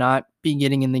he may not be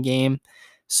getting in the game.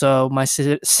 So my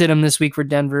sit-em this week for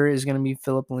Denver is going to be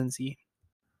Phillip Lindsay.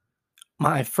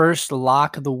 My first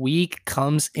lock of the week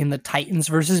comes in the Titans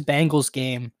versus Bengals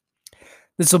game.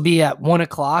 This will be at 1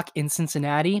 o'clock in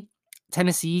Cincinnati.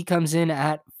 Tennessee comes in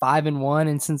at 5-1,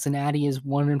 and Cincinnati is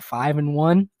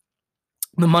 1-5-1.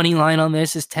 The money line on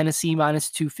this is Tennessee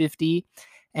minus 250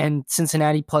 and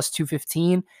Cincinnati plus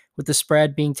 215, with the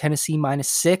spread being Tennessee minus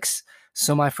 6.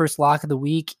 So my first lock of the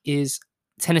week is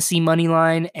Tennessee money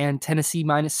line and Tennessee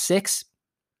minus 6.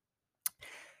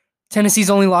 Tennessee's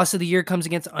only loss of the year comes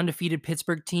against an undefeated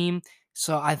Pittsburgh team.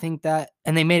 So I think that,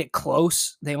 and they made it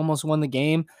close. They almost won the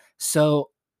game. So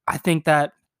I think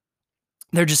that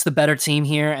they're just the better team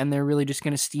here, and they're really just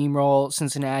going to steamroll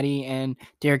Cincinnati, and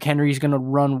Derrick Henry is going to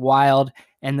run wild,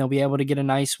 and they'll be able to get a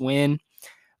nice win.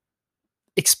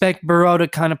 Expect Burrow to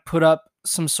kind of put up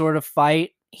some sort of fight.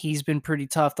 He's been pretty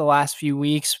tough the last few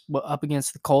weeks up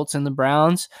against the Colts and the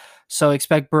Browns. So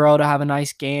expect Burrow to have a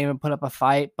nice game and put up a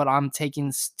fight, but I'm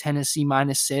taking Tennessee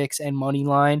minus 6 and money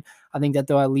line. I think that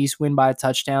they'll at least win by a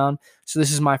touchdown. So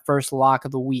this is my first lock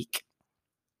of the week.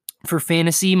 For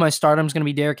fantasy, my stardom is going to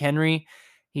be Derrick Henry.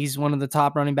 He's one of the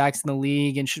top running backs in the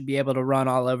league and should be able to run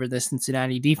all over the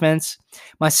Cincinnati defense.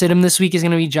 My sit-em this week is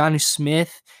going to be Jonnu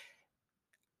Smith.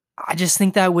 I just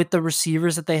think that with the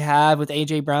receivers that they have, with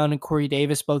A.J. Brown and Corey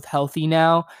Davis both healthy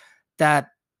now, that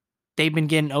they've been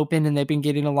getting open and they've been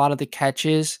getting a lot of the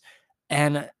catches.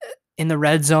 And in the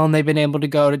red zone, they've been able to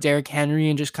go to Derrick Henry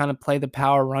and just kind of play the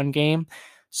power run game.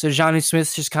 So Jonnu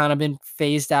Smith's just kind of been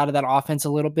phased out of that offense a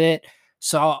little bit.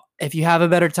 So if you have a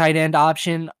better tight end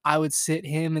option, I would sit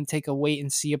him and take a wait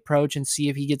and see approach and see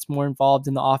if he gets more involved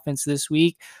in the offense this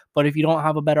week. But if you don't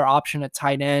have a better option at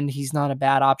tight end, he's not a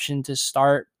bad option to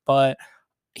start, but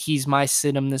he's my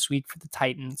sit-em this week for the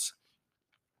Titans.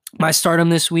 My stardom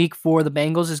this week for the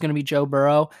Bengals is going to be Joe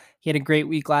Burrow. He had a great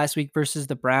week last week versus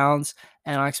the Browns,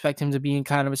 and I expect him to be in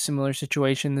kind of a similar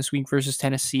situation this week versus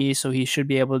Tennessee, so he should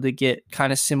be able to get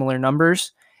kind of similar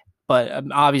numbers. But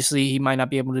obviously, he might not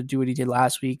be able to do what he did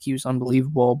last week. He was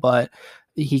unbelievable, but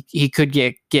he could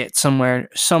get somewhere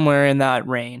in that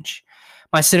range.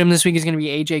 My sit-em this week is going to be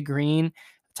A.J. Green.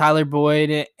 Tyler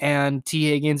Boyd and T.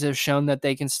 Higgins have shown that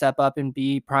they can step up and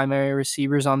be primary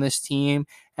receivers on this team.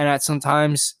 And at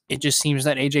sometimes it just seems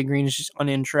that A.J. Green is just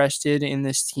uninterested in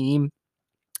this team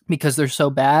because they're so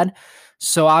bad.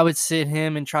 So I would sit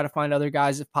him and try to find other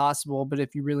guys if possible. But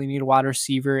if you really need a wide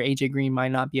receiver, A.J. Green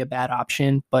might not be a bad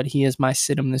option. But he is my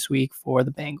sit-em this week for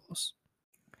the Bengals.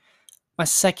 My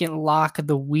second lock of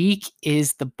the week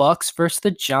is the Bucs versus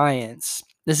the Giants.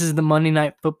 This is the Monday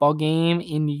Night Football game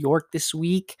in New York this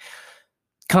week.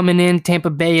 Coming in, Tampa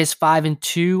Bay is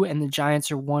 5-2, and the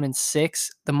Giants are 1-6.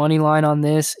 The money line on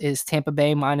this is Tampa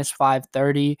Bay minus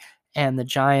 530, and the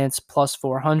Giants plus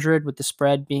 400, with the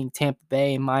spread being Tampa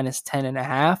Bay minus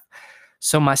 10.5.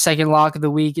 So my second lock of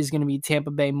the week is going to be Tampa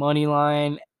Bay money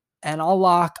line, and I'll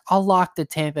lock the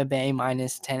Tampa Bay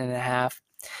minus 10.5.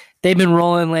 They've been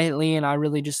rolling lately, and I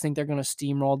really just think they're going to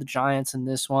steamroll the Giants in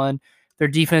this one. Their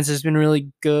defense has been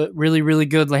really good, really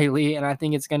good lately, and I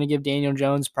think it's going to give Daniel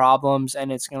Jones problems,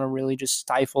 and it's going to really just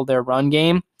stifle their run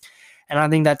game. And I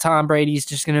think that Tom Brady's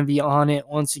just going to be on it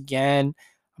once again.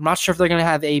 I'm not sure if they're going to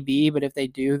have AB, but if they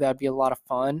do, that'd be a lot of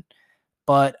fun.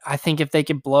 But I think if they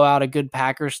can blow out a good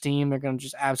Packers team, they're going to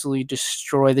just absolutely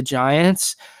destroy the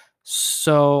Giants.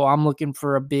 So I'm looking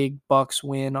for a big Bucs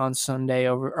win on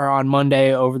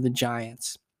Monday over the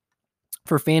Giants.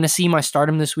 For fantasy, my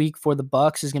stardom this week for the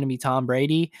Bucs is going to be Tom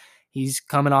Brady. He's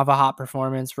coming off a hot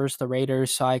performance versus the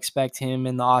Raiders, so I expect him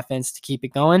and the offense to keep it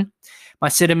going. My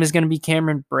sit-em is going to be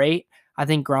Cameron Brate. I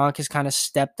think Gronk has kind of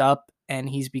stepped up, and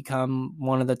he's become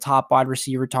one of the top wide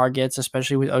receiver targets,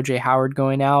 especially with O.J. Howard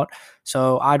going out.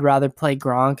 So I'd rather play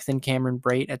Gronk than Cameron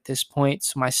Brate at this point,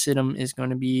 so my sit-em is going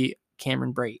to be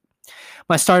Cameron Brate.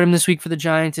 My stardom this week for the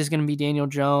Giants is going to be Daniel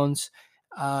Jones.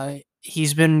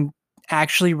 He's been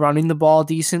actually running the ball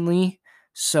decently,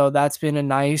 so that's been a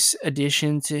nice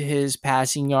addition to his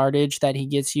passing yardage that he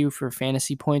gets you for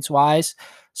fantasy points wise.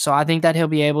 So I think that he'll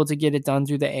be able to get it done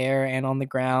through the air and on the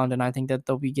ground, and I think that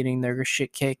they'll be getting their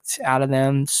shit kicked out of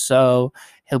them, so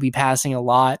he'll be passing a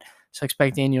lot. So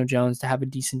expect Daniel Jones to have a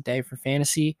decent day for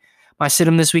fantasy. My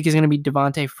sit-em this week is going to be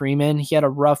Devontae Freeman. He had a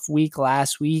rough week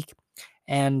last week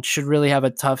and should really have a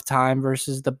tough time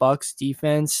versus the Bucs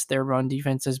defense. Their run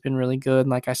defense has been really good,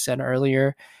 like I said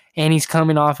earlier. And he's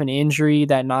coming off an injury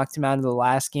that knocked him out of the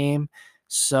last game.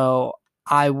 So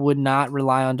I would not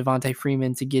rely on Devontae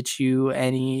Freeman to get you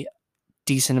any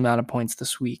decent amount of points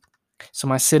this week. So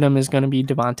my sit-em is going to be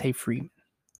Devontae Freeman.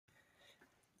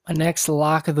 My next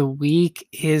lock of the week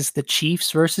is the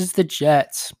Chiefs versus the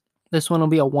Jets. This one will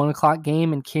be a 1 o'clock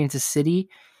game in Kansas City.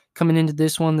 Coming into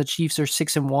this one, the Chiefs are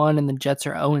 6-1 and the Jets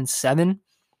are 0-7.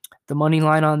 The money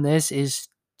line on this is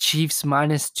Chiefs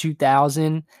minus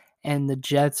 2,000 and the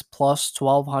Jets plus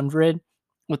 1,200,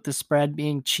 with the spread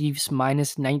being Chiefs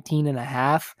minus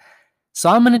 19.5. So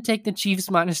I'm going to take the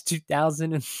Chiefs minus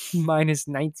 2,000 and minus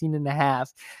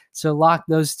 19.5. So lock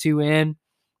those two in.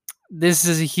 This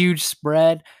is a huge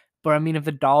spread, but I mean, if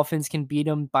the Dolphins can beat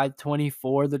them by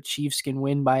 24, the Chiefs can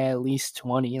win by at least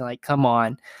 20. Like, come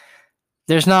on.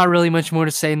 There's not really much more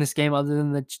to say in this game other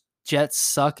than the Jets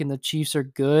suck and the Chiefs are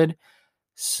good.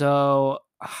 So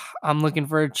I'm looking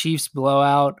for a Chiefs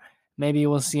blowout. Maybe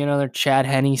we'll see another Chad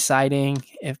Henne sighting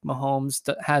if Mahomes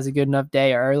has a good enough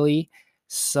day early.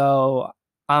 So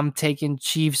I'm taking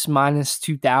Chiefs minus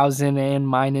 2,000 and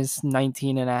minus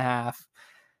 19.5.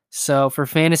 So for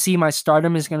fantasy, my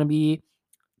stardom is going to be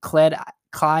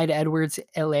Clyde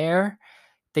Edwards-Helaire.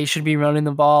 They should be running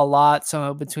the ball a lot.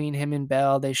 So between him and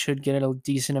Bell, they should get a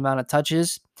decent amount of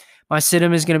touches. My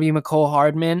sit-em is going to be McCole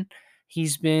Hardman.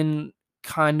 He's been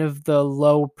kind of the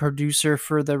low producer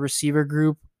for the receiver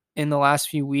group in the last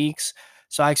few weeks.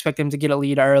 So I expect him to get a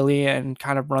lead early and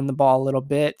kind of run the ball a little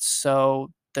bit.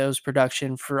 So those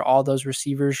production for all those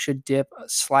receivers should dip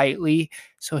slightly.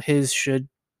 So his should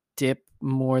dip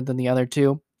more than the other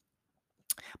two.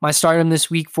 My stardom this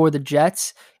week for the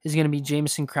Jets is going to be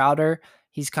Jamison Crowder.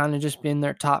 He's kind of just been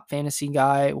their top fantasy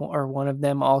guy or one of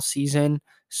them all season.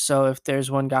 So if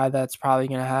there's one guy that's probably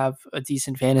going to have a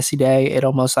decent fantasy day,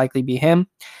 it'll most likely be him.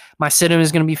 My sit-em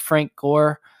is going to be Frank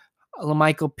Gore.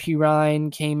 LaMichael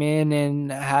Pirine came in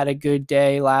and had a good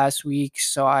day last week,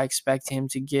 so I expect him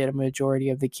to get a majority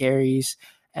of the carries,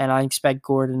 and I expect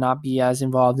Gore to not be as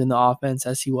involved in the offense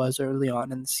as he was early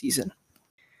on in the season.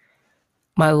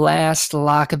 My last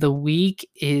lock of the week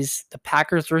is the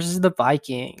Packers versus the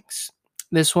Vikings.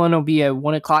 This one will be a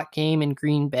 1 o'clock game in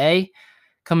Green Bay.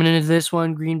 Coming into this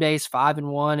one, Green Bay is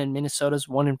 5-1 and Minnesota's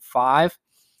 1-5.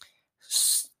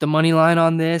 The money line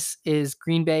on this is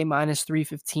Green Bay minus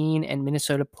 315 and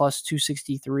Minnesota plus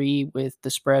 263, with the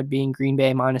spread being Green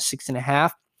Bay minus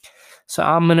 6.5. So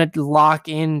I'm going to lock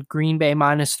in Green Bay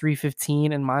minus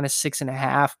 315 and minus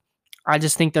 6.5. I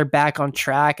just think they're back on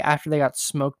track after they got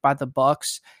smoked by the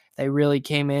Bucs. They really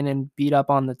came in and beat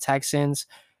up on the Texans,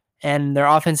 and their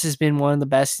offense has been one of the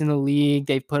best in the league.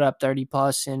 They've put up 30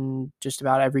 plus in just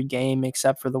about every game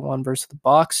except for the one versus the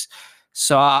Bucs.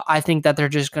 So I think that they're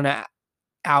just going to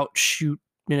outshoot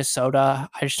Minnesota.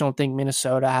 I just don't think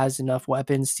Minnesota has enough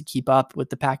weapons to keep up with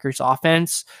the Packers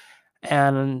offense,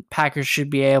 and Packers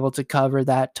should be able to cover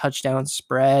that touchdown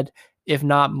spread, if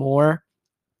not more.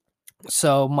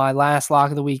 So my last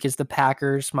lock of the week is the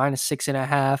Packers minus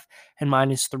 6.5 and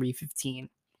minus 315.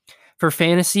 For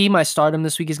fantasy, my stardom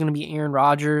this week is going to be Aaron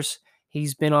Rodgers.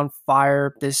 He's been on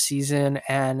fire this season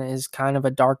and is kind of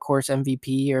a dark horse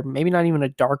MVP, or maybe not even a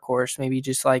dark horse, maybe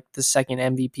just like the second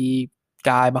MVP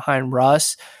guy behind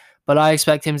Russ. But I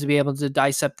expect him to be able to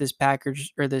dice up this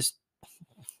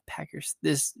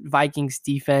this Vikings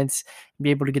defense, and be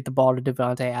able to get the ball to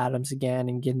Davante Adams again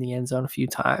and get in the end zone a few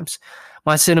times.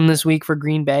 My sit-em this week for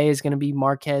Green Bay is going to be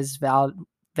Marquez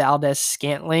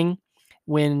Valdez-Scantling.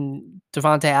 When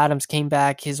Davante Adams came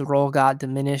back, his role got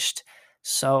diminished.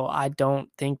 So I don't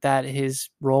think that his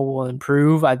role will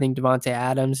improve. I think Davante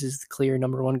Adams is the clear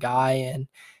number one guy and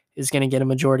is going to get a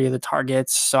majority of the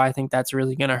targets. So I think that's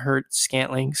really going to hurt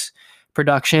Scantling's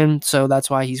production. So that's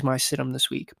why he's my sit-em this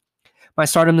week. My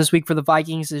stardom this week for the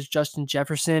Vikings is Justin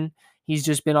Jefferson. He's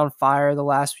just been on fire the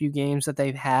last few games that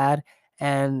they've had.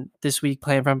 And this week,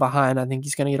 playing from behind, I think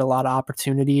he's going to get a lot of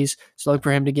opportunities. So look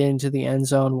for him to get into the end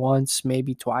zone once,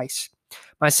 maybe twice.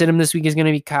 My sit-em this week is going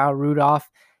to be Kyle Rudolph.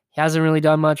 He hasn't really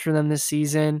done much for them this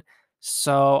season,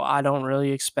 so I don't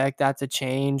really expect that to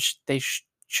change. They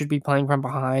should be playing from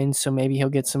behind, so maybe he'll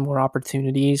get some more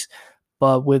opportunities.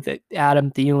 But with Adam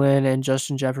Thielen and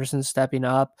Justin Jefferson stepping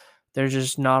up, there's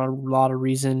just not a lot of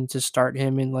reason to start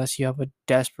him unless you have a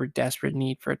desperate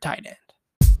need for a tight end.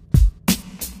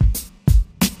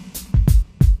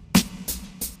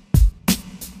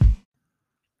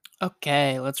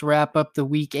 Okay, let's wrap up the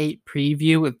Week 8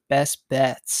 preview with best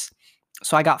bets.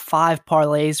 So I got 5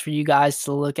 parlays for you guys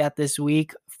to look at this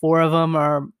week. 4 of them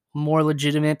are more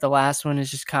legitimate. The last one is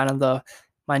just kind of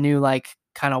my new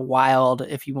kind of wild,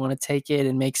 if you want to take it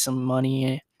and make some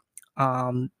money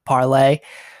parlay.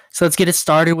 So let's get it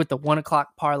started with the 1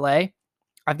 o'clock parlay.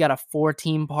 I've got a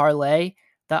 4-team parlay.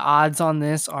 The odds on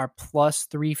this are plus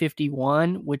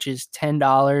 351, which is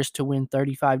 $10 to win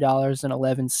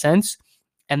 $35.11.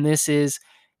 And this is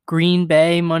Green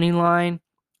Bay money line,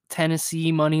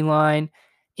 Tennessee money line,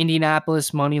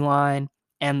 Indianapolis money line,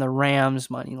 and the Rams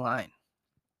money line.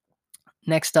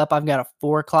 Next up, I've got a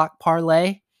 4 o'clock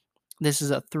parlay. This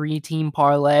is a 3-team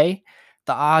parlay.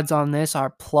 The odds on this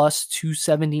are plus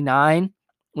 279,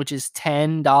 which is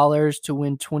 $10 to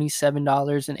win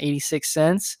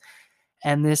 $27.86.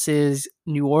 And this is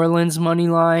New Orleans money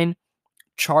line,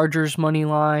 Chargers money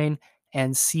line,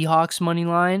 and Seahawks money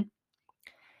line.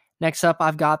 Next up,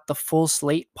 I've got the full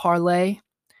slate parlay,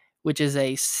 which is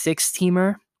a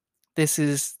 6-teamer.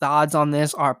 The odds on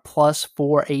this are plus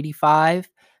 485.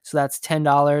 So that's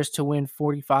 $10 to win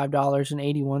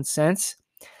 $45.81.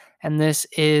 And this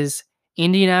is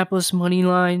Indianapolis money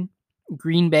line,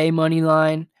 Green Bay money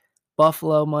line,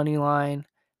 Buffalo money line,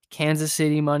 Kansas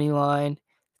City money line,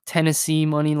 Tennessee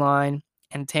money line,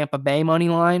 and Tampa Bay money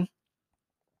line.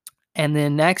 And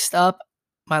then next up,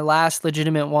 my last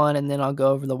legitimate one, and then I'll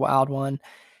go over the wild one,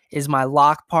 is my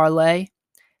lock parlay.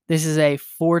 This is a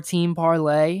 4-team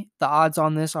parlay. The odds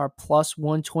on this are plus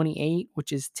 128,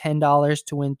 which is $10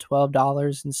 to win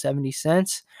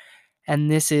 $12.70.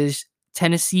 And this is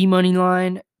Tennessee money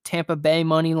line, Tampa Bay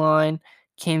money line,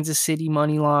 Kansas City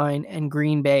money line, and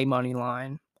Green Bay money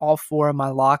line. All 4 of my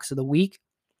locks of the week.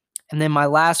 And then my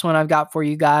last one I've got for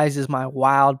you guys is my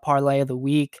wild parlay of the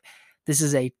week. This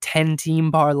is a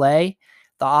 10-team parlay.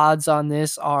 The odds on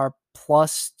this are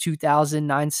plus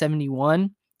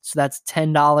 2,971. So that's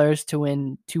 $10 to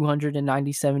win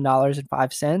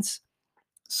 $297.05.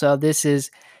 So this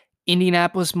is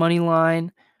Indianapolis money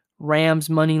line, Rams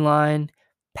money line,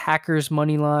 Packers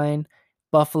money line,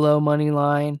 Buffalo money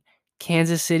line,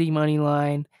 Kansas City money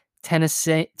line,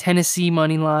 Tennessee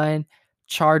money line,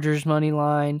 Chargers money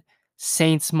line,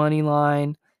 Saints money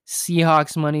line,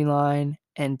 Seahawks money line,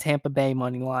 and Tampa Bay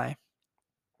money line.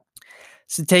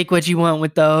 So take what you want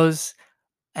with those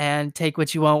and take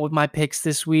what you want with my picks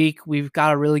this week. We've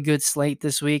got a really good slate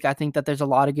this week. I think that there's a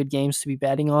lot of good games to be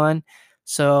betting on.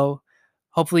 So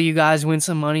hopefully you guys win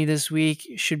some money this week.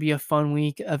 It should be a fun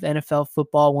week of NFL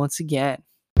football once again.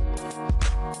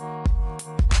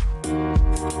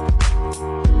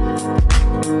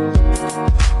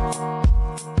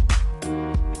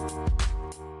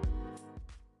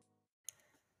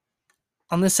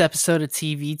 On this episode of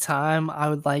TV Time, I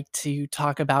would like to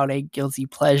talk about a guilty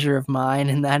pleasure of mine,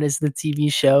 and that is the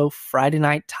TV show Friday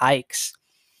Night Tykes.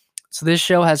 So this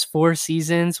show has 4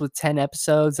 seasons with 10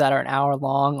 episodes that are an hour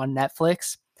long on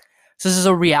Netflix. So this is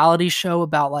a reality show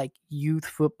about like youth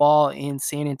football in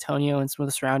San Antonio and some of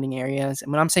the surrounding areas.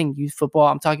 And when I'm saying youth football,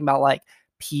 I'm talking about like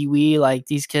Pee-wee. Like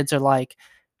these kids are like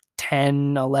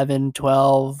 10, 11,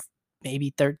 12,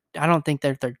 maybe 13. I don't think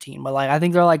they're 13, but like I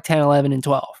think they're like 10, 11, and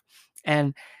 12.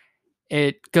 And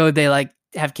they like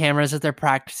have cameras at their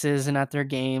practices and at their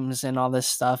games and all this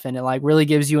stuff. And it like really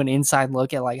gives you an inside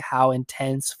look at like how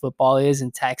intense football is in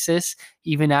Texas,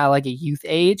 even at like a youth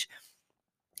age.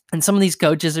 And some of these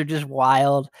coaches are just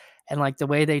wild. And like the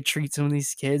way they treat some of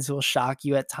these kids will shock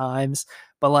you at times.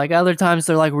 But like other times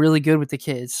they're like really good with the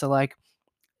kids. So like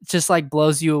it just like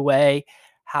blows you away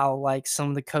how like some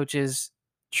of the coaches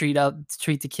treat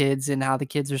the kids and how the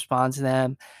kids respond to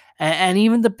them. And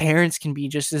even the parents can be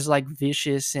just as like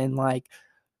vicious and like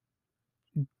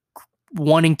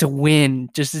wanting to win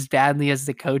just as badly as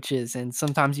the coaches. And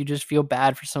sometimes you just feel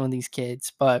bad for some of these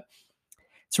kids. But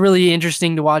it's really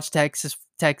interesting to watch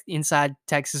inside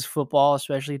Texas football,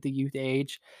 especially at the youth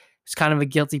age. It's kind of a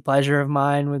guilty pleasure of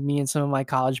mine with me and some of my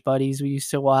college buddies. We used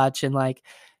to watch and like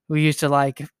we used to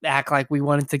like act like we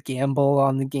wanted to gamble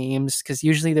on the games because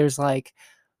usually there's like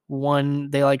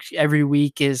every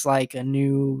week is like a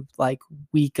new like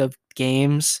week of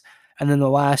games, and then the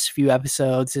last few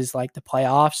episodes is like the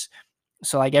playoffs.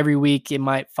 So like every week it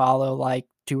might follow like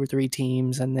 2 or 3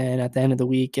 teams, and then at the end of the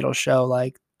week it'll show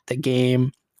like the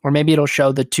game, or maybe it'll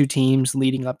show the 2 teams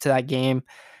leading up to that game.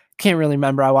 Can't really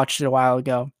remember. I watched it a while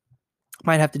ago.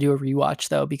 Might have to do a rewatch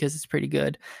though because it's pretty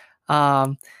good.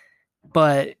 But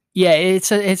yeah,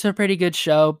 it's a pretty good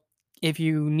show. If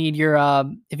you need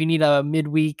a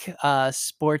midweek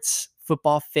sports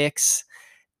football fix,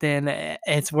 then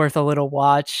it's worth a little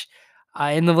watch.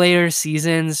 In the later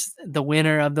seasons, the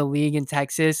winner of the league in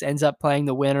Texas ends up playing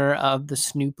the winner of the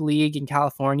Snoop League in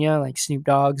California, like Snoop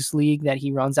Dogg's league that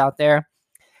he runs out there.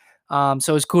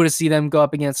 So it's cool to see them go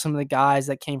up against some of the guys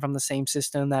that came from the same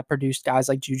system that produced guys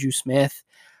like Juju Smith.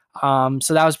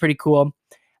 So that was pretty cool.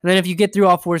 And then if you get through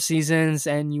all 4 seasons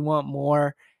and you want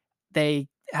more, they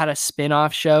had a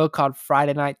spin-off show called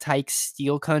Friday Night Tykes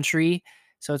Steel Country.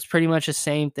 So it's pretty much the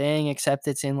same thing, except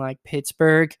it's in like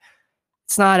Pittsburgh.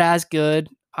 It's not as good.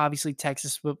 Obviously,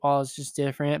 Texas football is just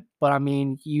different. But I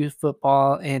mean, youth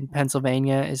football in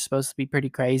Pennsylvania is supposed to be pretty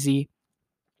crazy.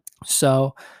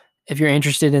 So if you're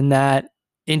interested in that,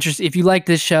 if you like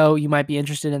this show, you might be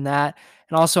interested in that.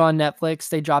 And also on Netflix,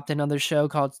 they dropped another show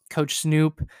called Coach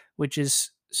Snoop, which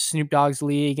is Snoop Dogg's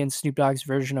league and Snoop Dogg's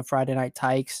version of Friday Night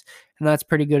Tykes. And that's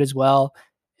pretty good as well.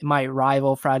 It might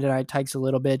rival Friday Night Tykes a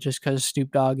little bit just because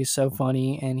Snoop Dogg is so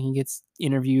funny and he gets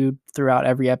interviewed throughout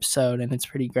every episode, and it's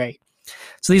pretty great.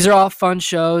 So these are all fun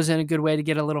shows and a good way to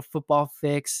get a little football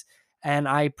fix. And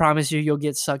I promise you'll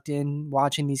get sucked in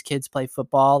watching these kids play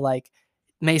football. Like,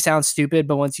 it may sound stupid,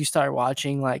 but once you start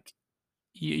watching, like,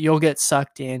 you'll get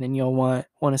sucked in and you'll want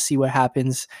to see what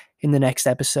happens in the next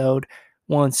episode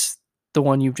once the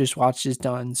one you've just watched is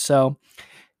done. So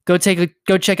go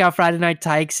check out Friday Night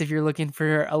Tykes if you're looking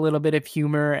for a little bit of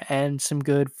humor and some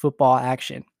good football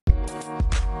action.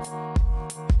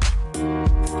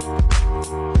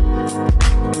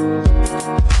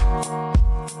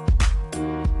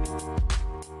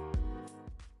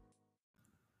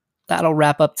 That'll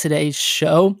wrap up today's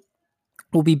show.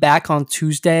 We'll be back on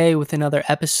Tuesday with another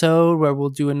episode where we'll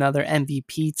do another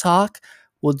MVP talk.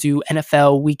 We'll do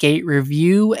NFL Week 8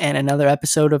 review and another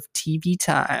episode of TV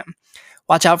Time.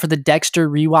 Watch out for the Dexter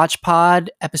Rewatch Pod.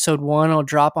 Episode 1 will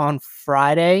drop on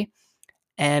Friday.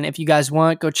 And if you guys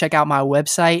want, go check out my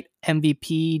website,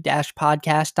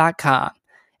 mvp-podcast.com.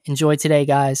 Enjoy today,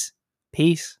 guys.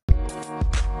 Peace.